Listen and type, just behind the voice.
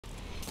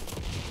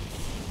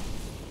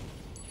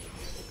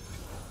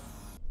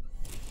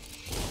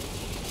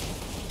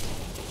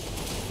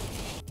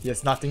He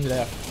has nothing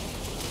left.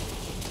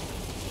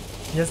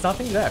 He has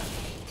nothing left.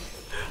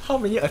 How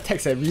many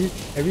attacks have we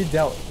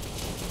dealt?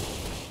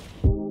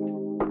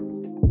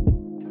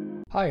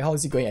 Hi,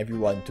 how's it going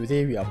everyone?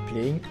 Today we are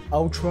playing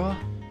Ultra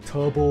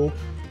Turbo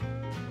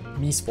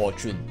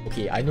Misfortune.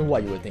 Okay, I know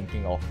what you were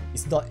thinking of.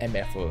 It's not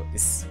MFR,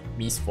 it's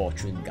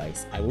Misfortune,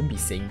 guys. I won't be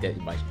saying that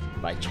in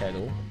my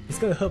channel. It's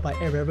gonna hurt my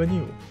ad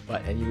revenue.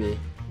 But anyway,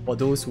 for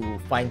those who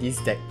find this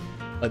deck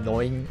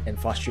annoying and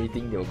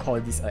frustrating, they'll call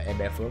this a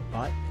MFR,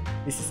 but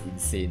this is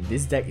insane.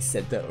 This deck is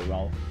centered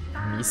around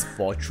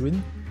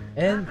Misfortune,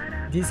 and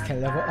this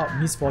can level up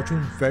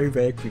Misfortune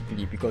very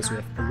quickly because we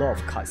have a lot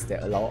of cards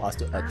that allow us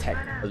to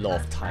attack a lot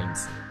of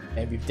times.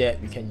 And with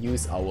that, we can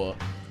use our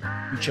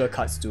creature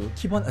cards to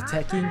keep on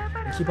attacking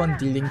and keep on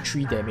dealing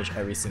 3 damage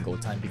every single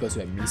time, because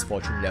when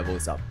Misfortune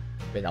levels up,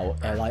 when our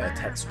ally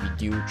attacks, we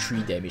deal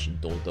 3 damage in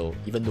total,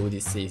 even though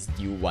this says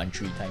deal 1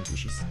 3 times,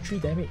 which is 3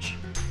 damage.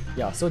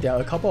 Yeah, so there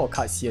are a couple of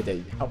cards here that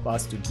help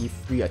us to give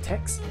free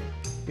attacks.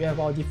 We have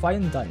our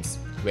Defiant Dance,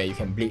 where you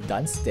can Blade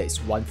Dance, that is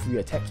 1 free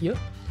attack here.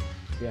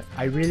 We have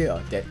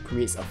Irelia, that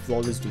creates a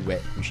Flawless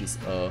Duet, which is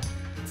a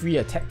free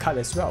attack card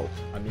as well.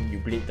 I mean, you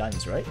Blade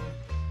Dance, right?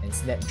 And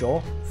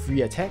Snapjaw,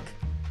 free attack.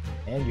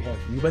 And you have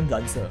Ribbon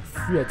Dancer,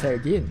 free attack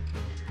again.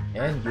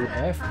 And you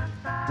have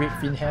Great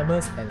Fin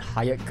Hammers and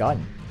Hired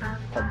Gun,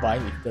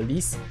 combined with the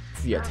least,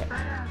 free attack.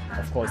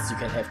 Of course, you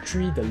can have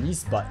 3 the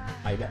least, but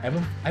I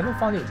haven't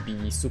found it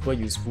be super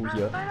useful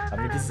here. I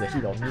mean, this is a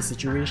hit or miss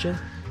situation,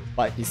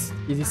 but it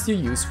is still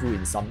useful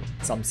in some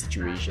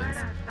situations.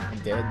 And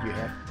then you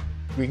have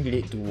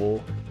Ringblade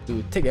Duo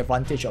to take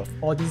advantage of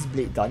all these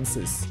Blade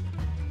Dances.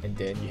 And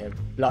then you have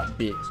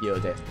Bloodbait here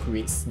that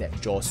creates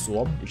Snapjaw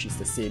Swarm, which is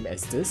the same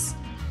as this,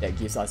 that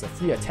gives us a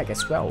free attack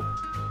as well.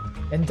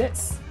 And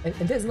that's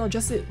not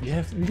just it. You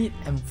have Lead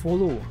and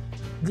Follow.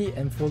 Lead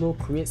and Follow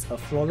creates a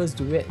Flawless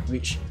Duet,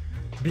 which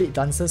Blade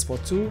Dances for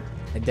 2,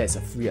 and that's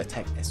a free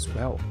attack as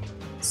well.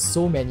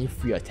 So many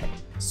free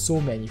attacks.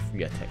 So many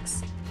free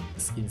attacks.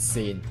 It's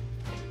insane.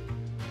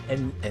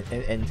 And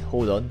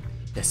hold on,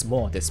 there's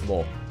more.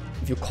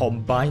 If you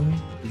combine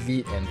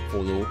Lead and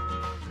Follow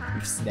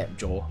with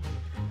Snapjaw,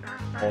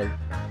 or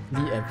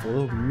Lead and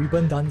Follow with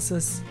Ribbon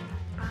Dances,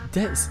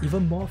 that's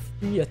even more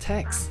free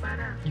attacks.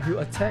 If you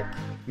attack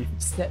with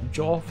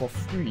Snapjaw for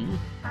free,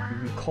 you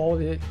recall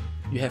it,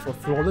 you have a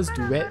Flawless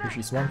Duet, which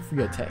is 1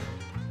 free attack,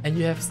 and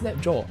you have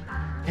Snapjaw,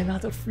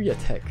 another free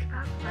attack.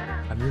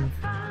 I mean,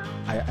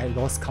 I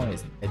lost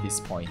count at this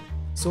point.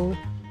 So,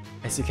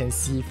 as you can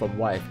see from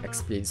what I've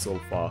explained so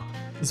far,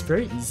 it's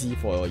very easy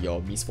for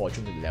your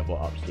Misfortune to level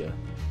up here.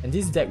 And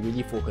this deck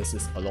really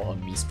focuses a lot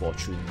on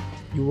Misfortune.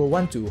 You will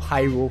want to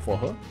high roll for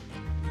her.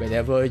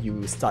 Whenever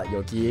you start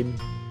your game,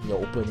 in your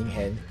opening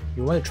hand,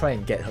 you want to try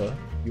and get her.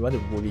 You want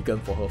to mulligan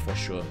for her for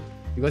sure.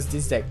 Because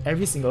this deck,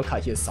 every single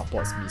card here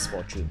supports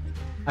Misfortune.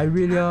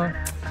 Irelia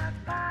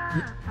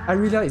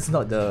is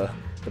not the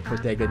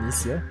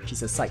protagonist here.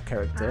 She's a side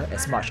character,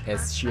 as much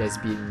as she has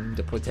been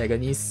the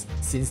protagonist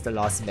since the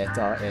last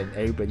meta and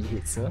everybody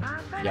hates her.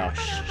 Yeah,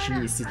 she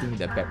is sitting in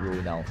the back row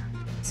now.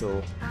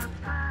 So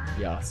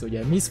yeah,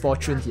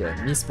 Misfortune here.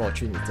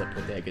 Misfortune is the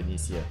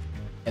protagonist here.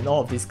 And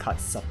all of these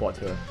cards support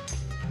her.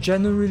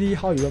 Generally,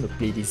 how you want to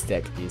play this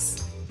deck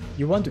is,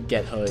 you want to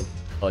get her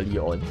early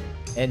on,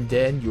 and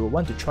then you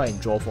want to try and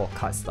draw for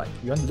cards, like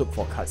you want to look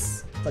for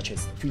cards such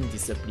as Twin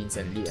Disciplines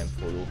and Lead and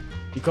Follow,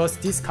 because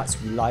these cards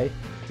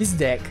this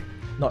deck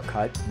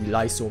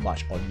relies so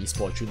much on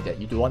Misfortune that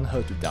you don't want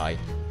her to die.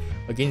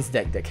 Against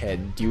deck that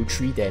can deal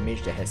 3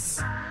 damage, that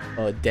has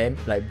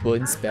like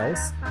burn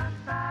spells,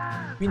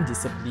 Twin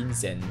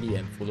Disciplines and Lead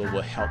and Follow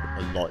will help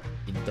a lot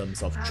in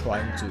terms of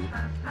trying to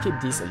keep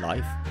this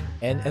alive.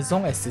 And as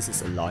long as this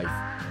is alive,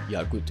 you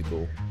are good to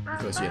go,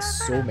 because you have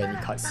so many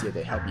cards here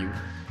that help you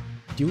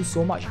deal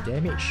so much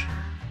damage.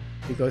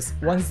 Because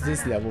once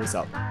this levels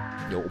up,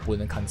 your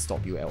opponent can't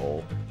stop you at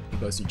all,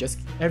 because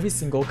every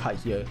single card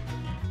here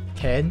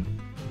can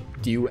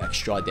deal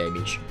extra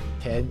damage,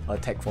 can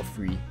attack for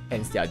free,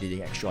 hence they are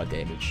dealing extra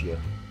damage here.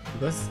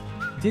 Because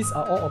these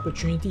are all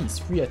opportunities,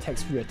 free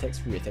attacks,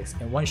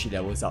 and once she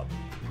levels up,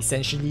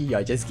 essentially you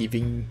are just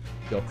giving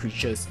your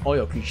creatures, all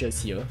your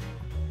creatures here,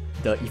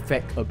 the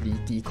effect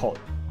ability called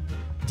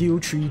deal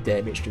 3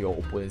 damage to your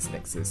opponent's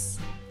nexus.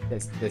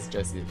 That's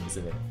just it,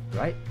 isn't it?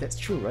 Right? That's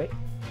true, right?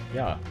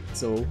 Yeah,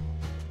 so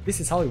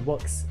this is how it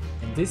works,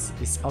 and this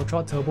is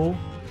Ultra Turbo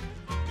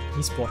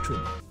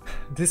Misfortune.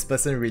 This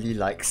person really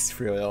likes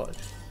Freljord,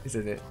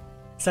 isn't it?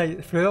 It's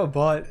like Freljord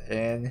bot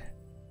and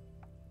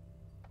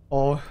a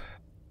mono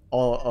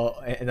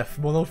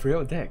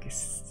Freljord deck.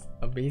 It's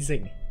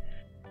amazing.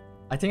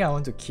 I think I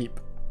want to keep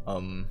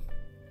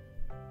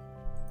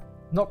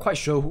not quite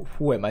sure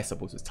who am I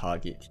supposed to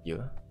target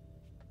here.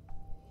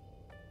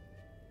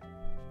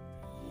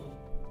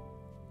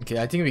 Okay,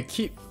 I think we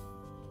keep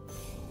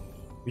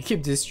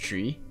this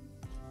 3.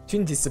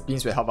 Twin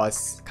Disciplines will help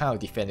us kind of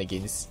defend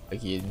against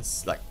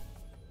like,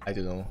 I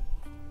don't know,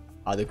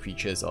 other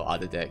creatures or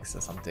other decks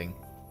or something.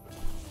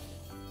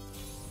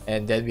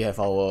 And then we have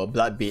our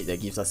Bloodbait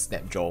that gives us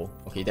Snapjaw.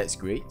 Okay, that's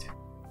great.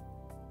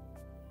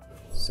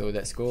 So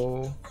let's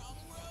go.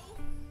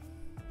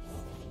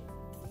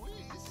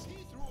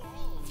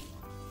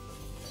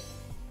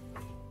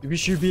 We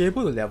should be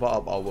able to level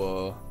up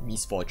our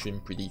misfortune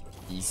pretty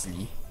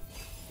easily.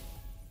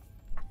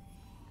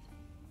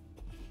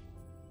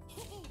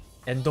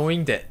 And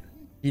knowing that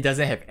he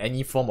doesn't have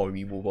any form of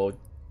removal,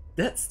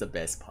 that's the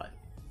best part.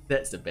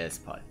 That's the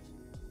best part.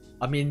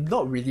 I mean,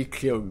 not really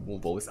clear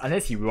removals,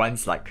 unless he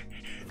runs like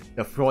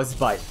the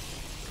Frostbite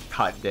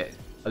card that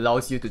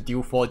allows you to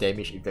deal 4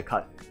 damage if the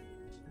card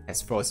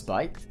has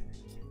Frostbite.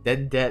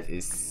 Then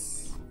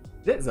that's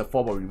a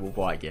form of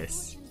removal, I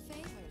guess.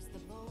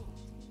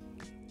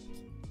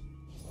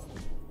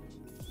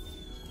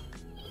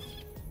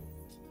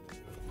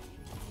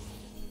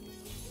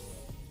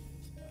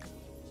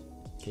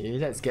 Okay,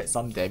 let's get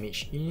some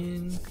damage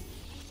in.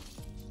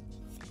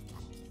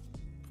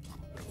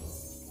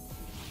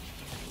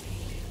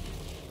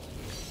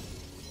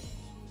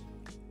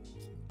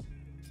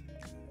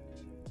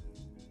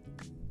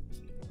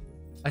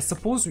 I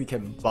suppose we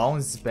can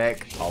bounce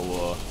back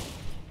our...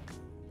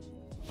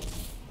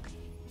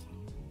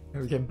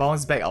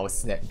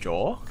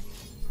 Snapjaw.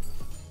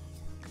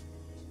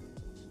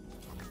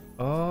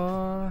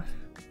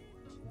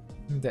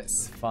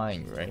 That's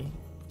fine, right?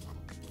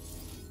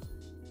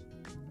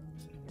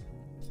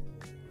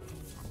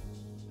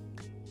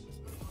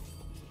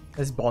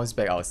 Let's bounce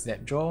back our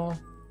Snapjaw.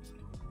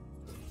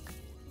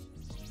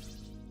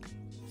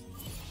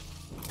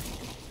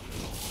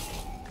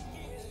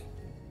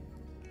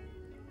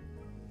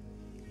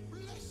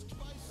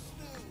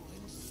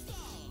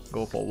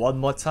 Go for one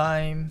more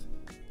time.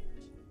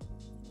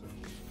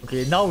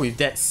 Okay, now with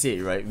that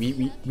said, right,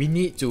 we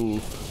need to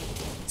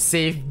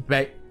save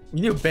back.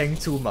 We need to bank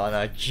 2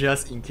 mana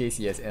just in case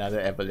he has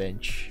another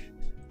avalanche,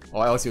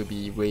 or else it will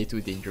be way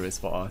too dangerous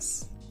for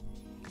us.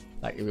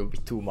 Like, it will be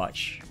too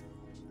much.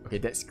 Okay,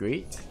 that's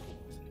great.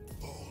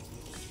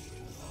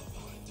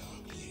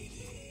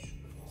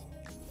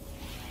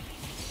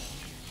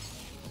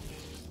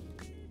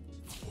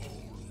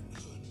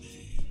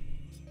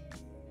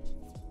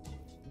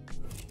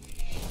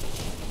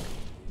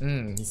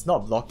 He's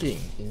not blocking.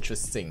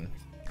 Interesting.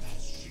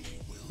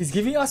 He's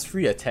giving us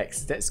free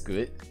attacks. That's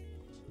good.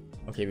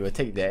 Okay, we will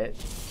take that.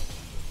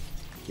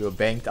 We will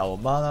bank our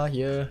mana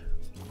here.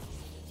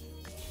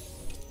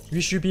 We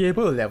should be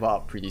able to level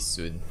up pretty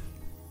soon.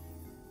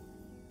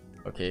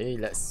 Okay,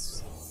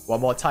 let's...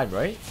 one more time,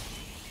 right?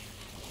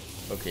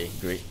 Okay,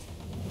 great.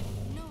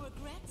 No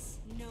regrets,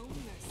 no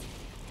mercy.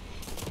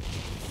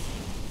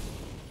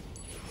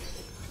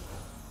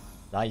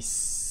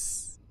 Nice.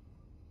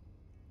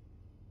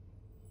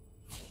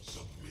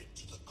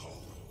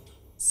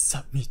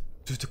 Submit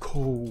to the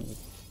cold.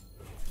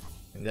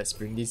 And let's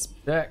bring this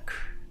back.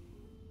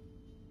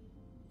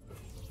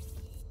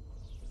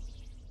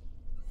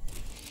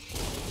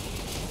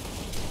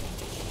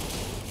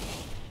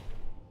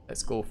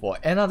 Let's go for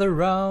another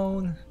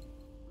round.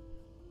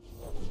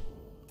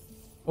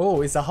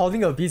 Oh, it's a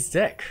Howling Abyss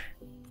deck.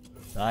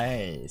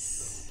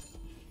 Nice.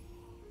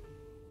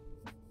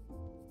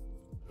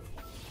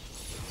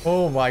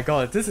 Oh my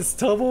god, this is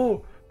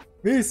turbo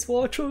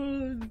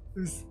misfortune.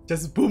 It's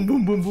just boom,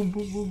 boom, boom, boom,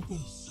 boom, boom, boom.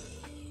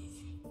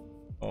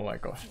 Oh my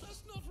god.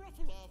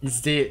 He's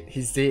dead.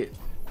 He's dead.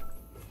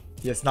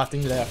 He has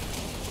nothing left.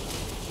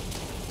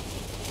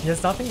 He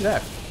has nothing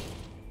left.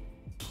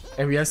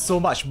 And we have so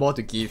much more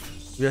to give.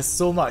 We have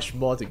so much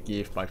more to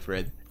give, my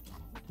friend.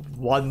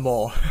 One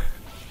more.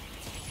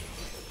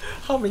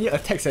 How many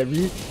attacks have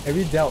we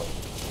dealt?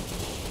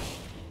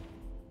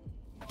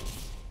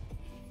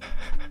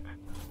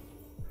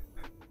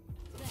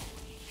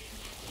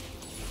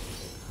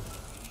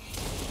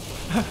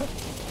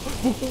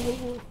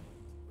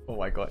 Oh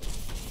my god.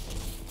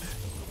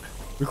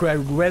 We could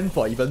have went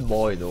for even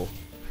more, you know.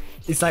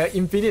 It's like an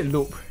infinite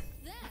loop.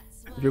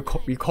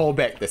 We call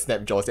back the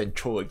Snapjaws and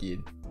throw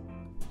again.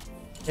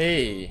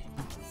 Hey.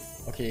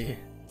 Okay.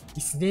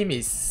 His name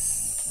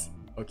is...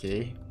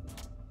 okay.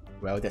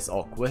 Well, that's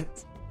awkward.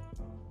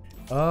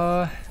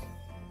 Well,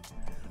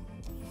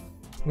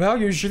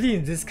 usually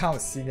in this kind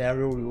of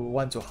scenario, we will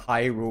want to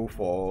high roll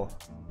for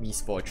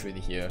misfortune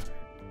here.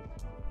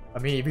 I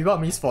mean, if we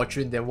got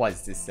misfortune, then what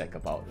is this deck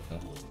about?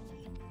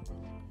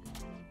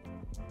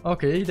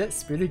 Okay,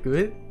 that's pretty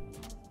good.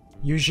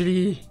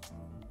 Usually,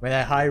 when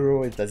I high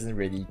roll, it doesn't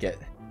really get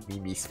me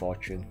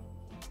misfortune.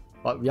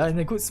 But we are in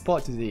a good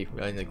spot today.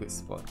 We are in a good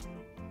spot.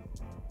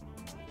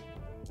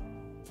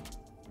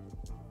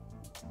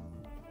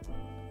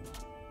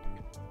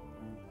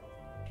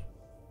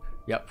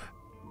 Yep.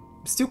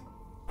 I'm still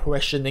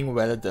questioning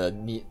whether the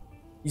need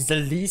is the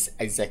least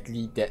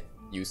exactly that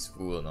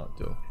useful or not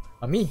though.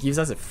 I mean, it gives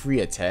us a free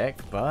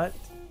attack, but...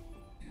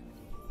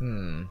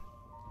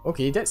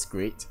 okay, that's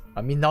great.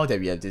 I mean, now that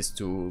we have this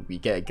tool, we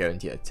get a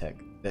guaranteed attack.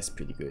 That's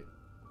pretty good.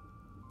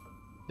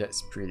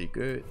 That's pretty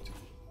good.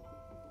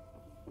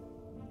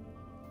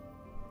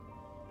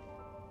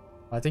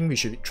 I think we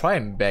should try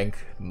and bank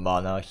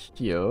mana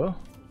here,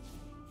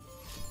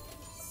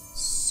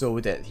 so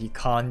that he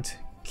can't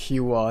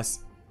kill us,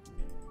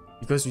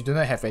 because we do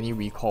not have any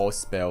recall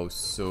spells,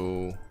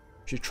 so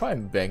Should try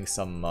and bank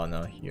some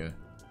mana here.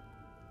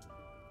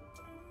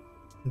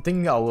 I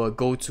think our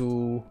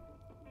go-to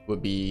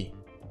would be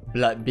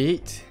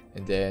Bloodbait,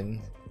 and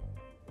then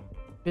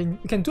we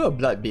can do a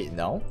Bloodbait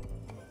now.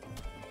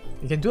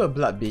 We can do a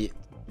Bloodbait,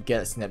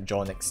 get a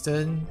Snapjaw next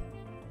turn.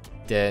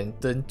 Then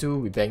turn 2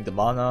 we bank the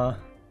mana.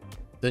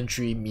 Turn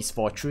 3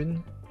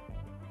 Misfortune.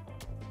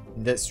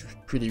 That's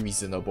pretty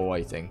reasonable,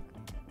 I think.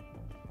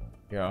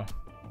 Yeah.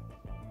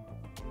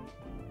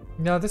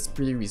 Yeah, that's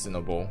pretty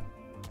reasonable.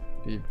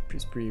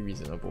 It's pretty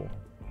reasonable.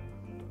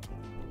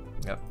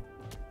 Yep.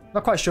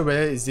 Not quite sure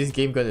whether is this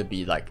game gonna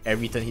be like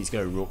every turn he's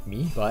gonna rogue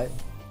me, but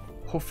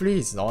hopefully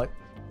it's not.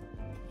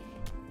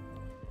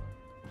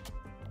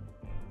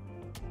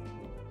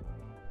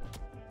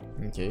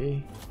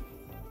 Okay.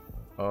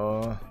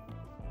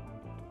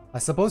 I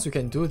suppose we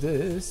can do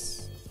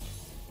this.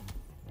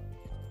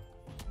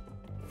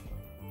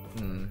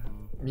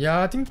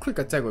 Yeah, I think quick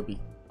attack would be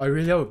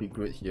irelia would be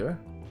good here.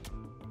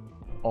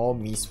 Or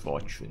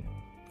Misfortune.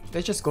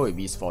 Let's just go with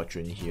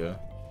Misfortune here.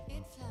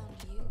 It found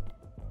you.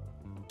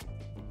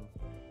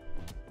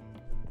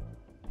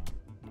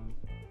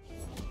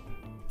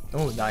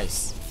 Oh,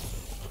 nice.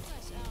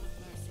 Fresh out of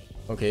mercy.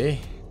 Okay.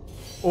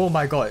 Oh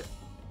my god.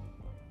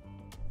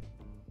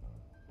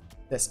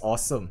 That's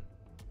awesome.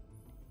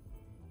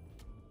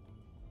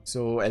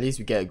 So at least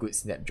we get a good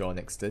Snapjaw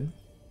next turn.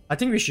 I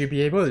think we should be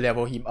able to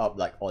level him up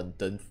like on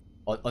turn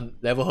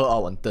level her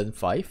out on turn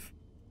 5.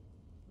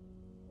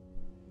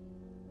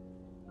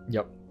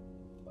 Yep.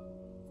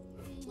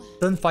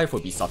 Turn 5 will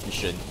be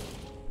sufficient.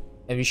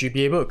 And we should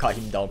be able to cut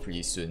him down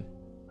pretty soon.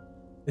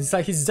 It's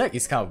like his deck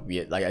is kind of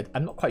weird, like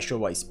I'm not quite sure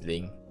what he's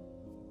playing.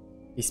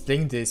 He's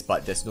playing this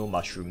but there's no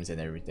mushrooms and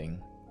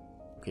everything.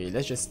 Okay,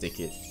 let's just take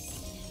it.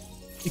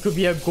 It could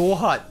be a go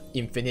hard,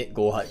 infinite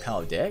go hard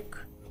kind of deck.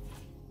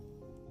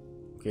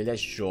 Okay,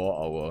 let's draw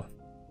our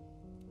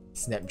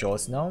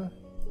Snapjaws now.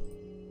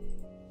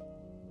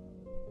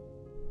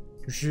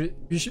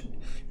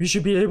 We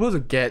should be able to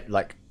get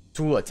like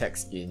 2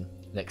 attacks in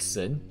next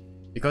turn,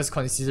 because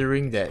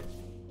considering that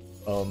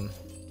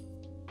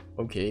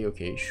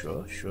okay,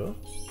 sure,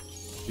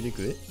 pretty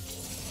good.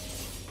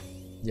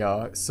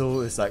 Yeah,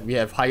 so it's like we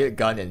have hired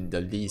gun and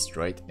the least,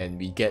 right, and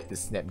we get the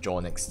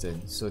Snapjaw next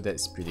turn, so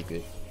that's pretty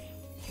good.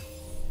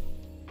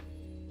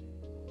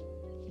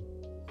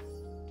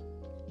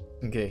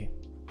 Okay,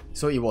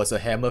 so it was a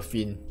Hammer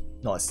Fiend,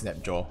 not a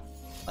Snapjaw.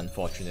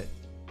 Unfortunate.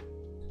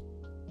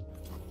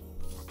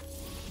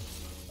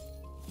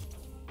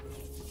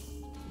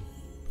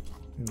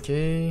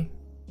 Okay.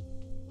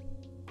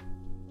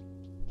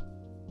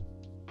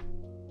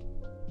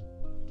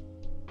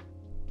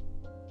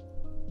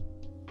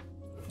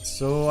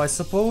 So I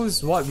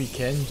suppose what we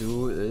can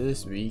do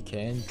is we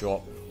can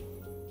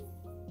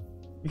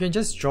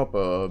just drop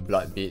a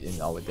Bloodbait in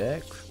our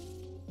deck.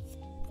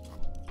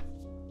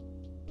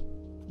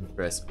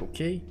 Press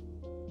OK.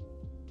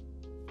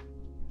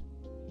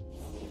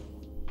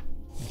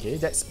 Okay,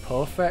 that's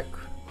perfect.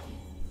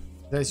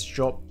 Let's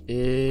drop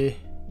a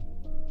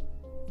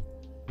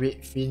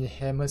Red Fin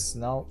Hammer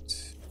Snout.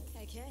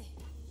 Okay.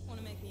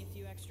 Wanna make me a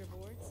few extra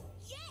boards?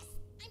 Yes!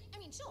 I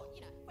mean, sure,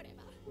 you know,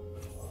 whatever.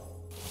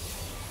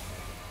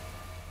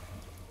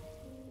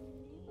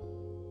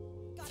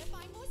 Gotta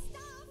find more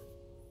stuff!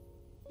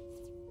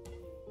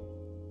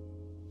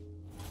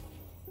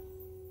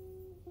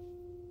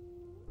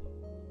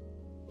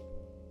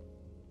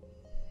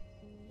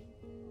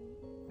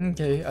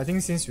 Okay, I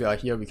think since we are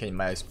here, we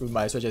might as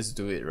well just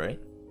do it, right?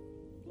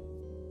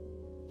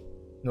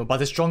 No, but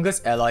the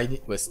strongest ally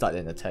will start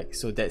an attack,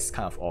 so that's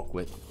kind of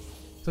awkward.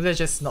 So let's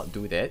just not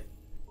do that.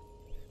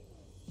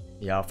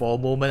 Yeah, for a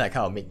moment I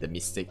kind of make the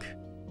mistake.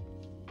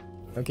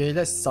 Okay,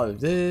 let's start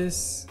with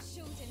this.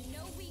 Show them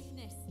no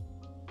weakness.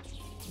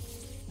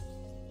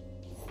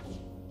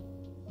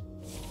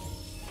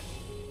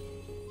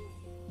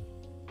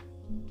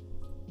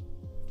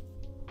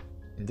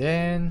 And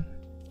then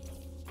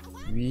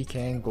we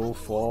can go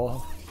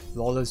for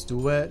Flawless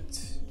Duet.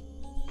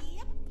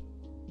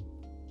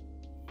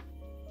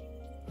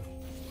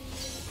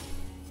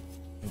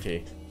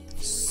 Okay,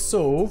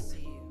 so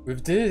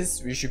with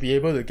this, we should be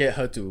able to get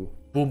her to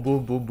boom,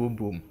 boom, boom, boom,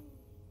 boom.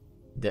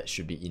 That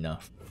should be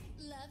enough.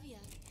 Love ya.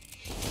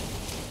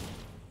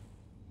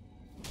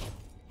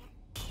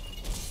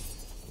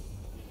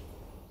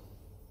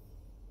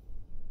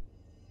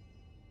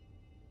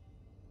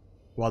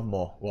 One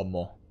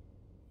more.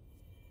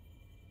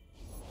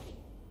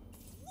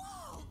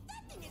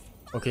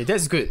 Okay,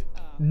 that's good.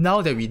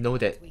 Now that we know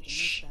that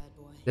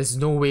there's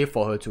no way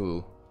for her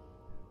to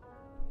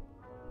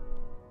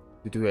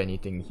do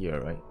anything here,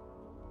 right?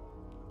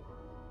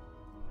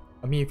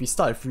 I mean, if we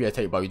start a free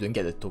attack but we don't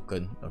get the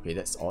token, okay,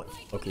 that's odd.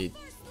 Okay,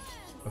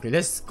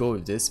 let's go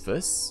with this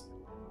first.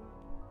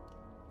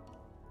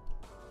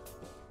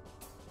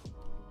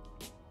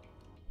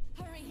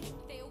 Hurry,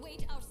 they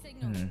await our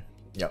signal.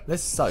 Yeah,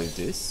 let's start with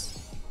this.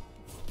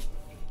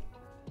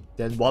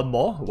 Then one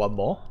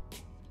more.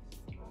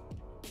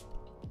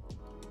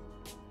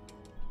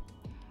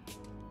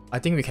 I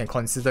think we can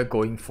consider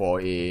going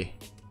for a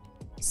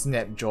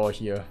Snapjaw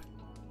here.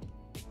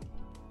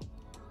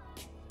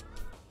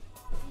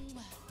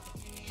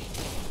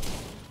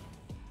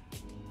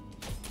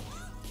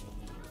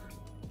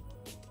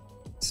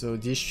 So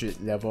this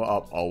should level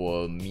up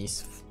our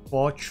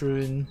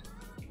misfortune.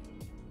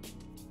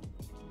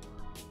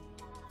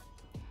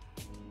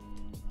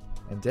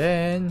 And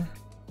then,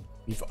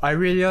 with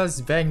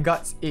Irelia's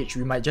Vanguard's Age,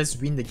 we might just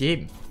win the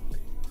game.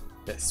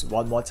 That's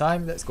one more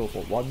time. Let's go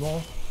for one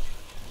more.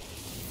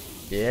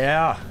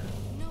 Yeah!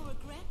 No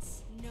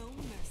regrets, no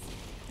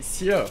mercy. It's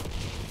here.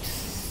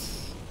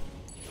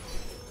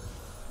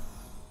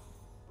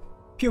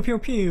 Pew pew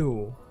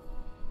pew!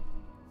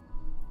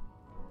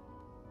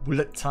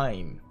 Bullet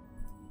time.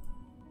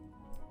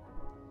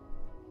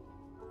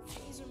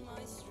 These are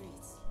my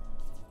streets.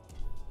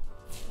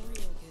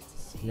 Real good to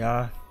see.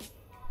 Yeah.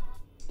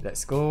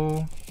 Let's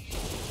go.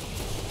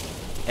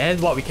 And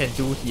what we can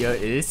do here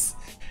is,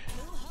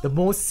 the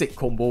most sick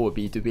combo would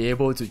be to be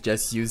able to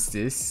just use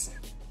this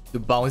to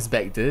bounce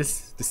back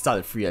this to start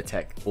a free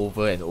attack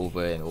over and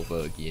over and over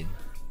again.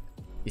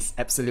 It's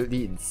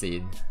absolutely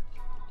insane.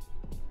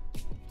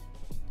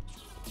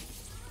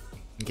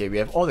 Okay, we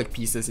have all the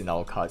pieces in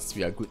our cards.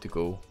 We are good to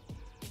go.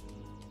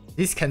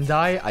 This can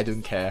die, I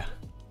don't care.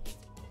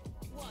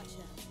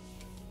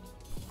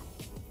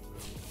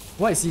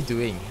 What is he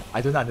doing?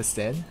 I don't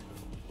understand.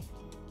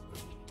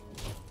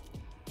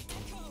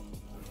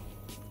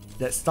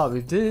 Let's start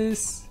with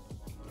this.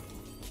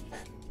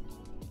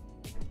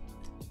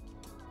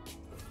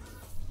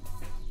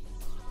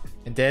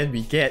 And then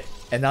we get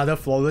another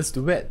Flawless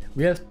Duet.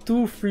 We have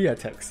 2 free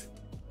attacks.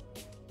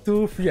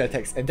 2 free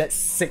attacks, and that's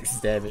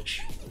 6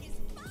 damage.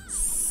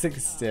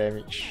 6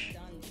 damage.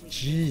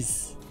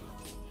 Jeez.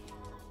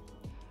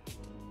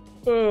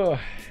 Ugh.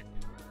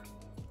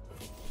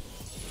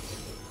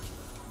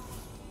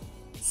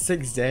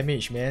 6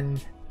 damage,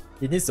 man.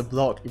 He needs to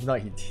block, if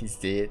not he's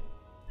dead.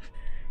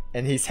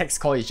 And his Hex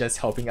Core is just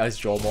helping us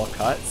draw more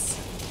cards.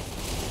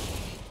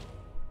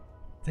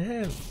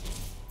 Damn.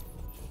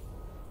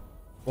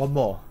 One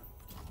more.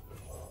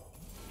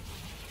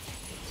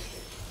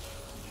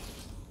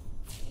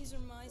 These are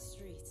my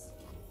streets.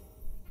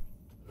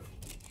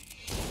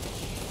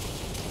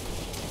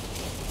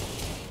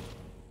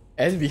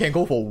 And we can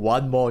go for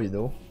one more, you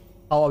know.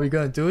 How are we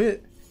gonna do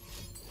it?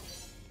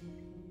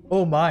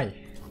 Oh my.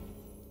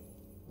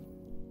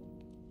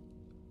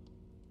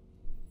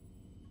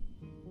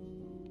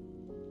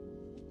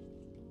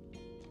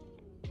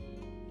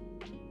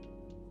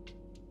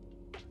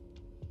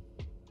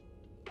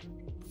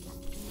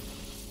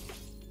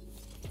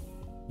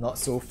 Not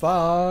so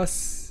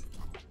fast.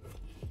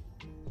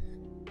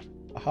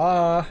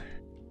 Aha.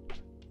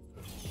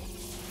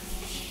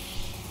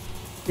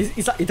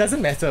 It's like, it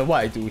doesn't matter what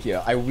I do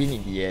here, I win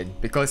in the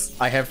end because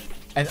I have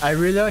an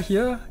Irelia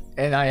here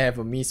and I have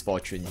a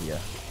misfortune here.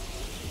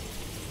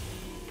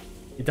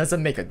 It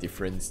doesn't make a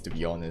difference, to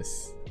be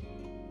honest.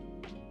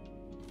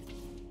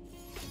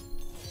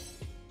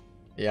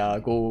 Yeah,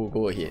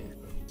 go ahead.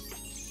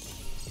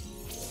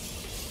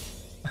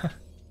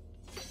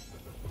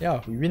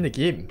 Yeah, we win the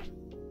game.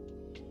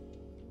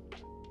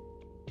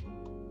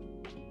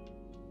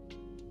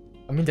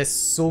 I mean, there's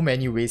so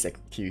many ways I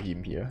could kill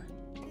him here.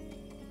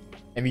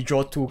 And we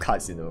draw 2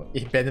 cards, you know.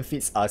 It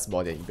benefits us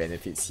more than it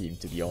benefits him,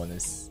 to be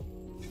honest.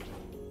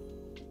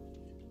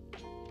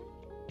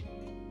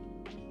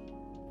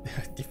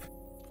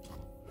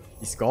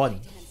 He's gone.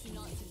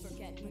 Not to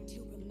forget, but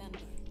to remember.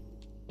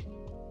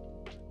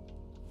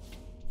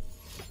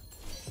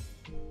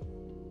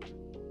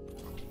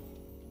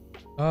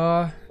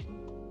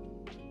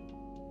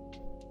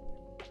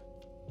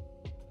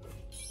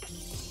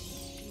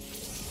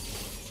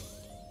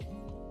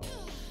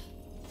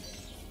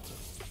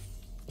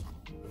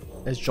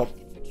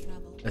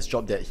 Let's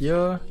drop that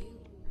here.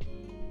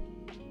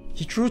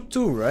 He threw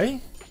 2, right?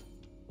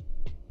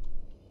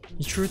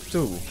 He threw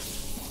 2.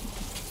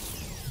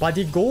 But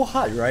the go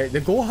hard, right?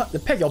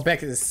 The pack your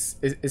back is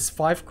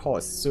 5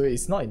 cost, so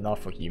it's not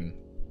enough for him.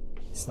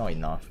 It's not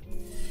enough.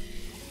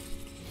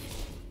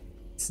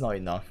 It's not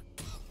enough.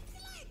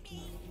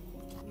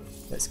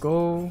 Let's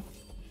go.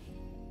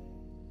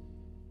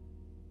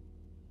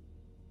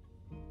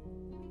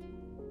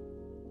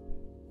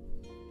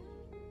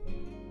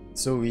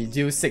 So we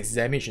deal 6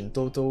 damage in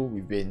total,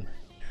 we win.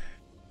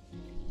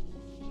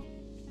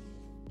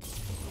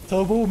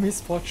 Turbo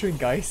Misfortune,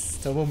 guys.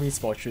 Turbo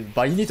Misfortune.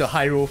 But you need to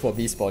high roll for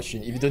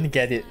Misfortune. If you don't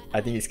get it,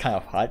 I think it's kind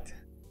of hard.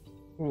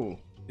 Ooh,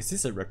 is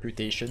this a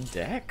reputation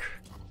deck?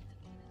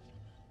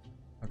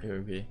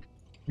 Okay.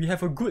 We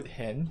have a good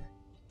hand,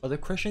 but the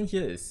question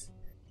here is,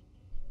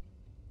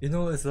 you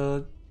know, it's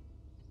a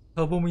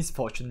Turbo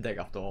Misfortune deck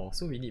after all,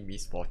 so we need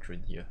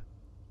Misfortune here.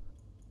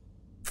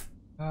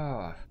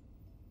 Ah.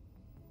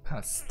 Kind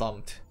of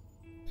stumped.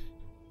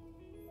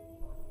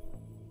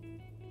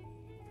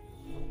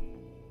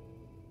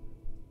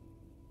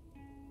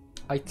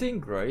 I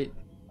think, right,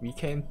 we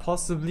can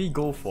possibly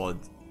go for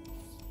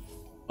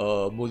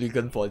a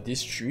mulligan for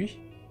this 3,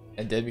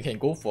 and then we can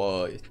go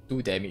for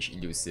 2 damage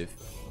elusive.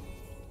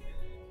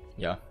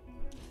 Yeah.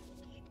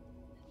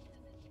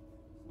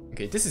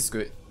 Okay, this is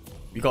good.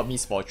 We got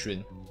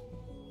Misfortune.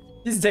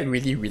 This deck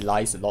really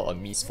relies a lot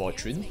on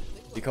Misfortune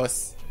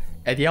because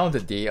at the end of the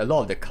day, a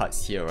lot of the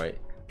cards here, right,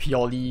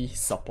 purely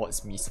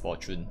supports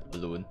Misfortune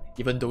alone,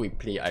 even though we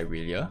play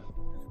Irelia.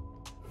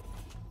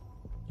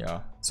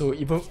 Yeah, so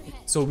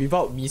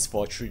without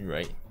Misfortune,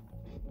 right,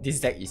 this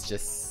deck is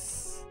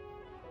just,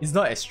 it's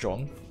not as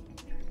strong.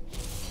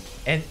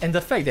 And the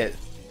fact that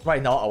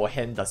right now our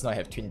hand does not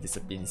have Twin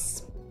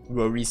Disciplines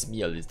worries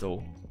me a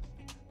little.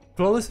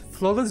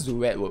 Flawless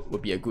Duet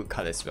would be a good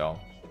card as well.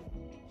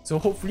 So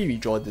hopefully we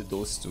draw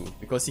those two,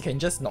 because he can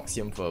just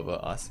Noxium Fervor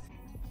us.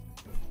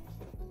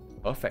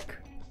 Perfect.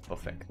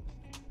 Perfect.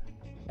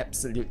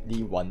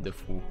 Absolutely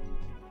wonderful.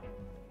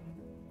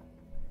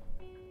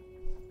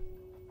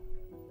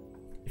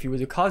 If you were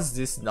to cast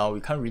this now,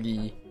 we can't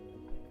really...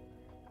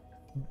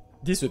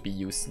 This would be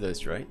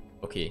useless, right?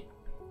 Okay.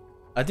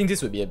 I think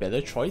this would be a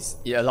better choice.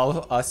 It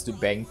allows us to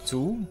bank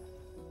 2.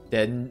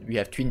 Then we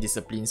have Twin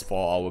Disciplines for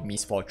our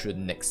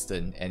Misfortune next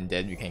turn, and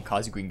then we can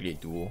cast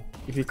Greenglade Duo.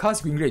 If we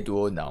cast Greenglade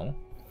Duo now,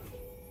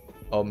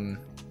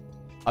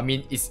 I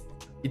mean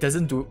it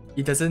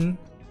doesn't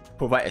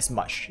provide as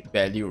much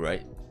value,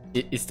 right?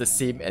 It's the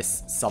same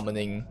as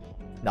summoning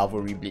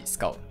Navari Blade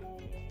Scout.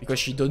 Because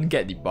she don't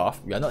get the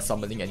buff, we are not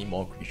summoning any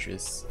more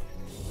creatures.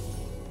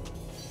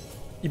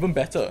 Even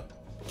better,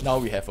 now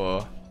we have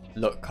a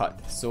lurk card,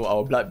 so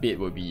our Bloodbait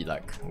will be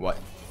like what?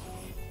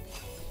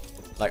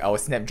 Like our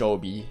Snapjaw will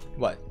be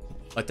what?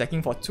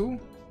 Attacking for 2?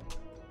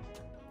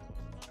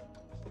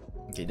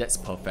 Okay, that's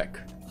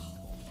perfect.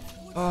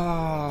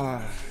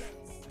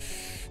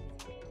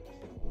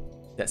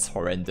 That's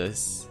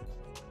horrendous.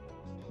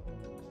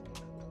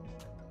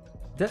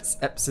 That's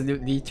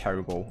absolutely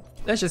terrible.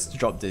 Let's just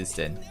drop this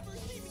then.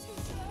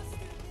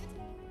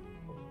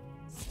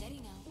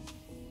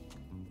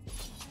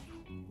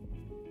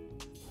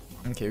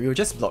 Okay, we'll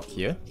just block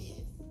here.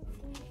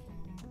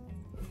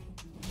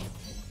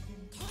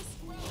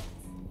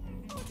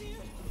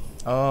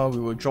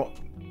 We'll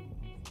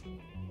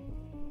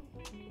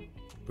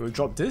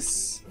drop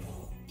this.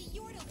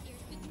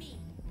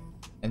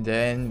 And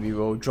then we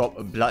will drop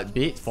a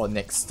Bloodbait for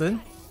next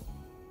turn.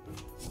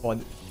 For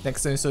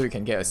next turn, so we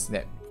can get a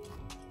snap.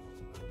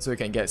 So we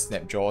can get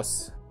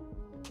Snapjaws.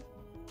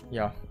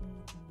 Yeah.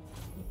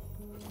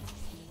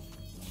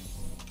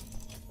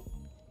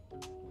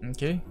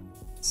 Okay.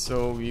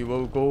 So we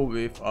will go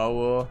with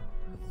our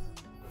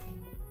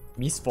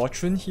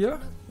Misfortune here.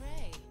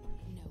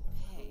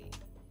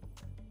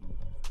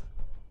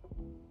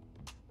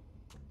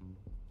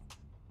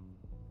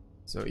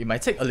 So it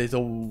might take a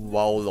little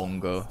while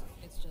longer.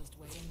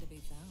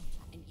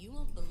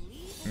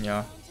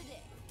 Yeah.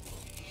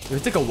 It will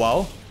take a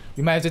while.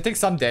 We might have to take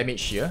some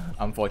damage here,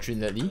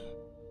 unfortunately.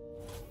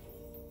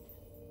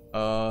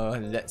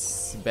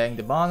 Let's bang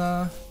the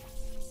mana.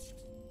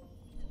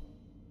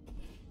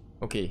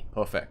 Okay,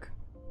 perfect.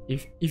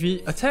 If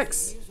he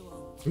attacks,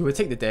 we will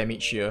take the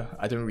damage here.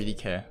 I don't really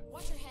care.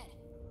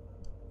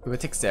 We will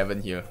take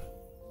 7 here.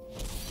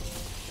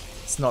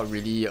 It's not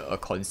really a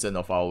concern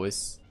of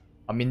ours.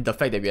 I mean, the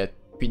fact that we have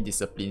Twin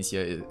Disciplines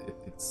here,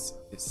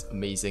 it's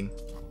amazing.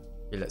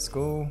 Okay, let's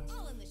go.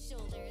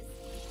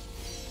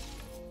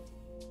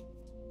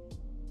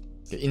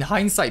 Okay, in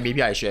hindsight,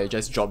 maybe I should have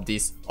just dropped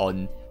this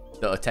on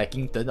the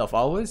attacking turn of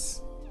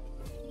ours,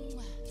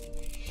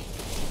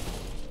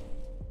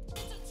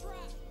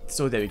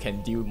 so that we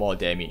can deal more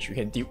damage. We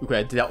could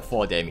have dealt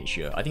 4 damage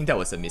here. I think that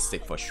was a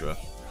mistake for sure.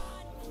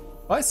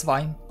 But it's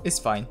fine. It's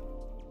fine.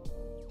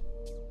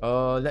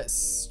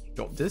 Let's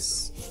drop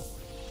this.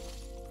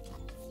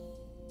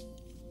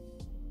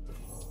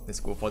 Let's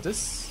go for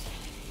this.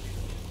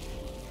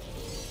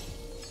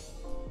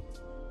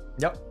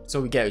 Yep,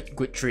 so we get a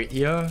good trade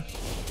here.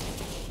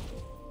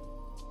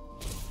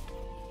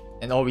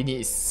 And all we need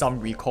is some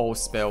recall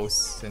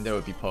spells, and that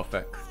would be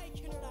perfect.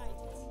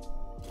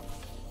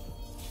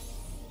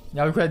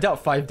 Yeah, we could have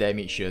dealt 5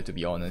 damage here, to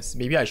be honest.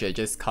 Maybe I should have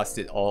just cast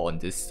it all on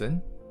this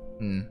turn.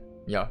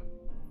 Yeah.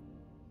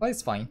 But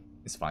it's fine.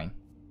 It's fine.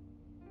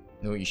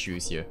 No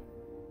issues here.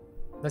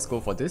 Let's go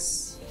for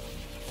this.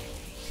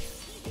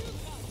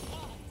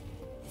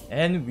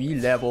 And we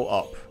level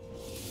up.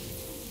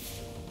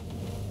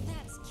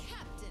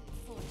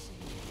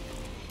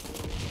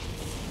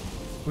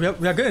 We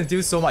are gonna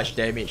do so much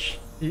damage.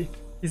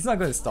 It's not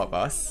gonna stop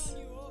us.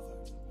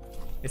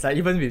 It's like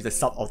even with the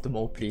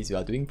suboptimal plays, we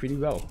are doing pretty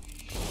well.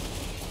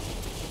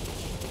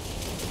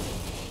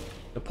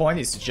 The point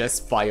is to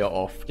just fire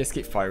off. Just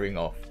keep firing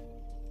off.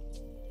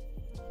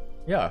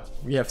 Yeah,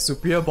 we have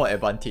superior board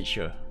advantage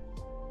here.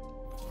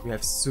 We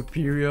have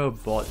superior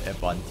board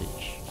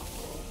advantage.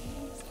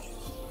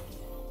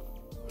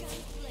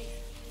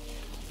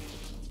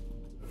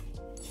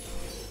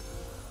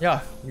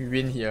 Yeah, we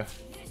win here.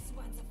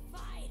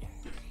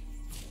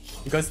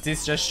 Because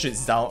this just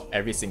shoots down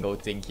every single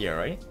thing here,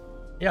 right?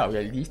 Yeah, we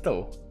are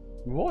lethal.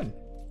 We won.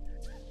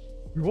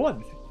 We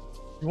won.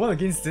 We won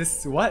against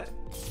this, what?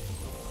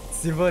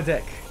 Silver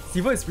deck.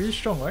 Silver is really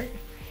strong, right?